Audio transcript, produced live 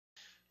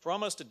For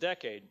almost a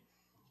decade,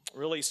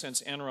 really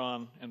since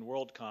Enron and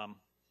WorldCom,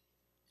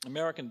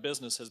 American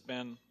business has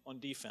been on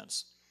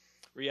defense,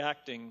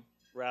 reacting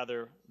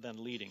rather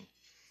than leading.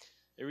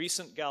 A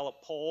recent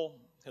Gallup poll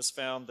has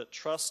found that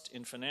trust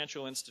in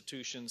financial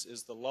institutions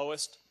is the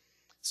lowest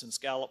since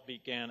Gallup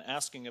began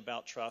asking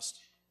about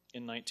trust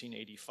in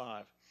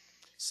 1985.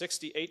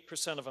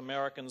 68% of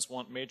Americans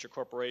want major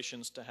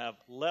corporations to have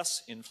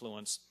less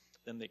influence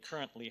than they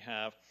currently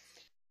have.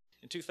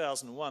 In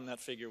 2001, that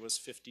figure was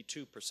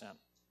 52%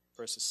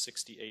 versus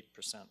 68%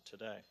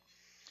 today.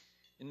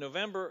 In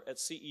November at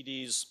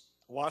CED's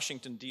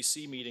Washington,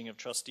 D.C. meeting of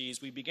trustees,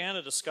 we began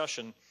a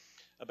discussion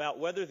about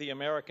whether the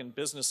American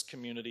business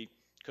community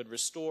could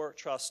restore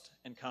trust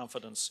and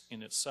confidence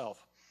in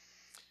itself.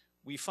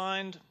 We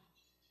find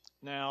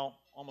now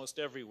almost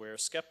everywhere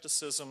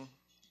skepticism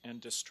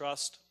and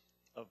distrust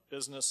of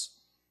business,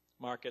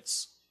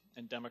 markets,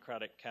 and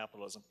democratic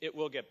capitalism. It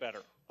will get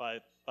better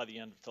by the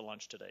end of the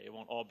lunch today. It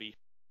won't all be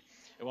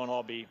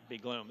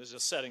gloom. This is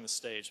just setting the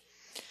stage.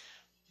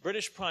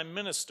 British Prime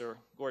Minister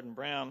Gordon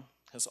Brown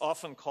has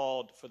often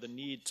called for the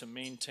need to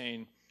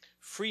maintain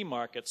free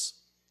markets,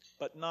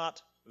 but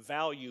not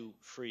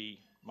value-free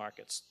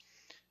markets.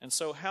 And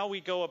so how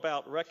we go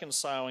about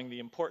reconciling the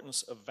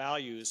importance of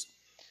values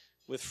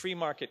with free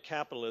market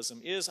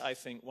capitalism is, I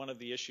think, one of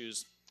the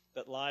issues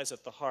that lies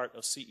at the heart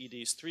of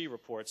CED's 3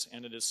 reports,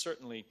 and it is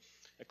certainly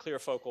a clear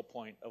focal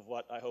point of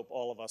what I hope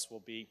all of us will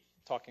be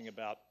talking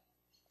about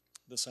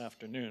this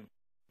afternoon.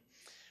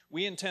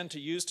 We intend to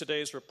use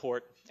today's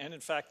report, and in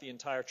fact the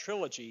entire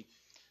trilogy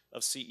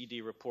of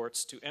CED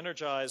reports, to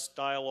energize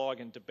dialogue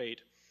and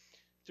debate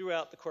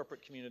throughout the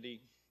corporate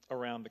community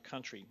around the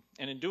country.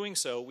 And in doing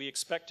so, we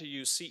expect to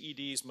use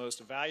CED's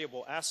most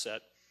valuable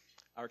asset,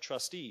 our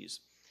trustees.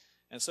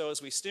 And so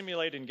as we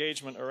stimulate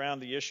engagement around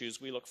the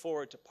issues, we look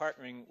forward to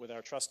partnering with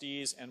our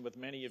trustees and with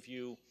many of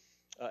you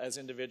as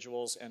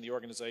individuals and the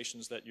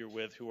organizations that you're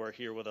with who are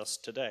here with us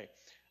today.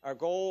 Our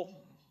goal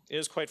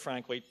is, quite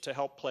frankly, to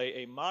help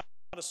play a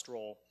modest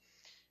role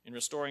in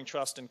restoring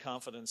trust and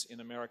confidence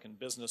in American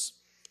business.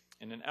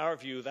 And in our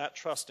view, that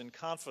trust and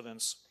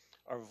confidence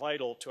are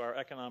vital to our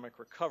economic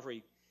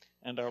recovery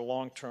and our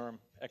long-term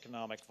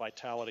economic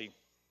vitality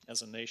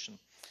as a nation.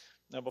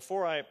 Now,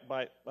 before I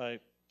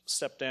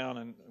step down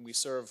and we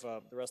serve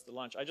the rest of the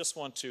lunch, I just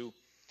want to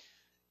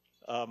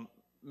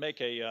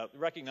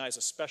recognize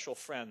a special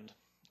friend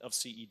of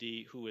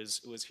CED who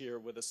is here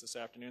with us this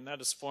afternoon.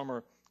 That is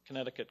former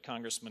Connecticut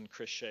Congressman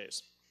Chris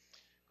Shays.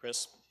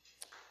 Chris.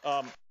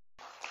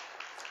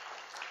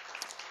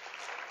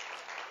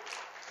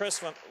 Chris,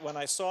 when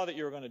I saw that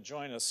you were going to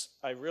join us,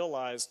 I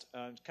realized,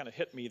 it kind of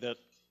hit me, that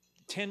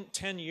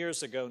 10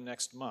 years ago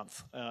next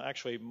month,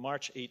 actually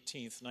March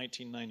 18th,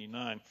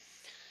 1999,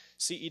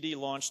 CED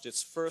launched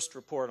its first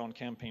report on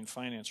campaign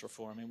finance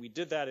reform, and we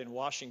did that in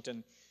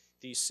Washington,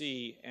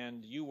 D.C.,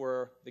 and you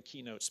were the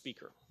keynote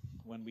speaker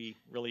when we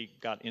really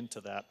got into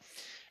that.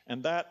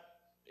 And that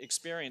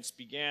experience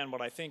began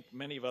what I think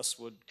many of us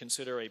would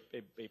consider a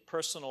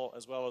personal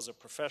as well as a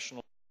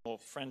professional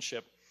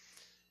friendship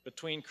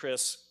between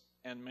Chris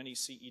and many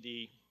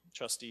CED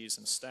trustees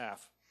and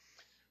staff.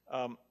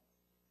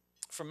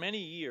 For many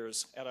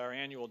years at our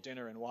annual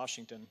dinner in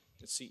Washington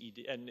at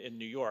CED and in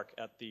New York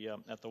at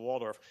the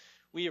Waldorf,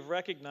 we have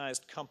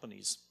recognized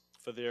companies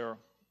for their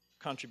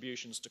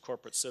contributions to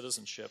corporate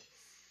citizenship.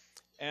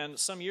 And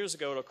some years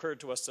ago it occurred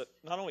to us that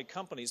not only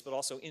companies but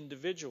also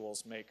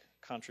individuals make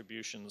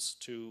contributions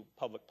to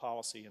public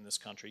policy in this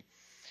country.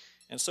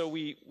 And so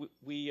we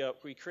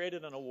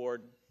created an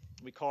award.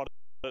 We called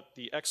it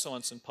the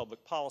Excellence in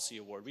Public Policy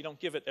Award. We don't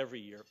give it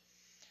every year,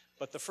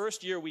 but the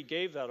first year we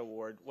gave that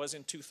award was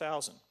in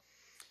 2000.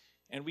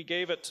 And we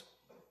gave it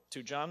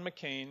to John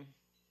McCain,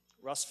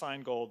 Russ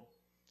Feingold,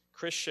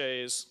 Chris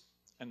Shays,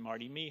 and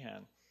Marty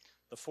Meehan,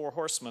 the 4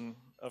 horsemen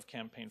of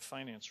campaign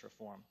finance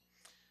reform.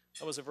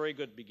 That was a very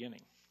good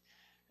beginning.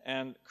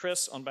 And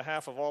Chris, on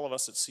behalf of all of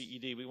us at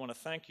CED, we want to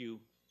thank you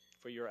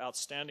for your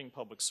outstanding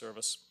public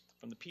service,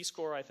 from the Peace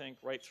Corps, I think,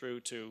 right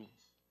through to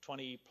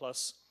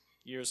 20-plus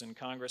years in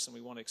Congress, and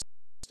we want to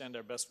extend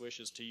our best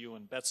wishes to you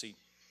and Betsy.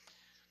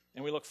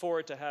 And we look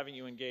forward to having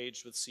you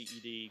engaged with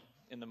CED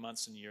in the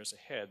months and years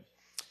ahead.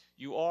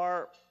 You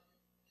are,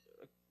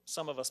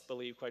 some of us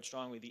believe quite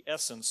strongly, the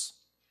essence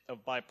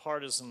of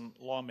bipartisan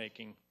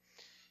lawmaking,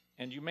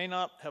 and you may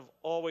not have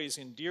always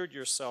endeared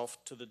yourself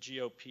to the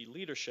GOP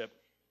leadership,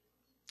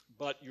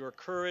 but your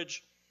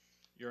courage,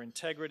 your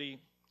integrity,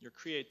 your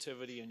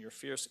creativity, and your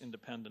fierce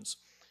independence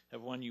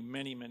have won you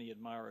many, many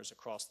admirers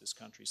across this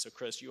country. So,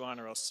 Chris, you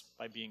honor us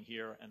by being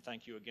here, and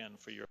thank you again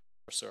for your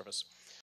service.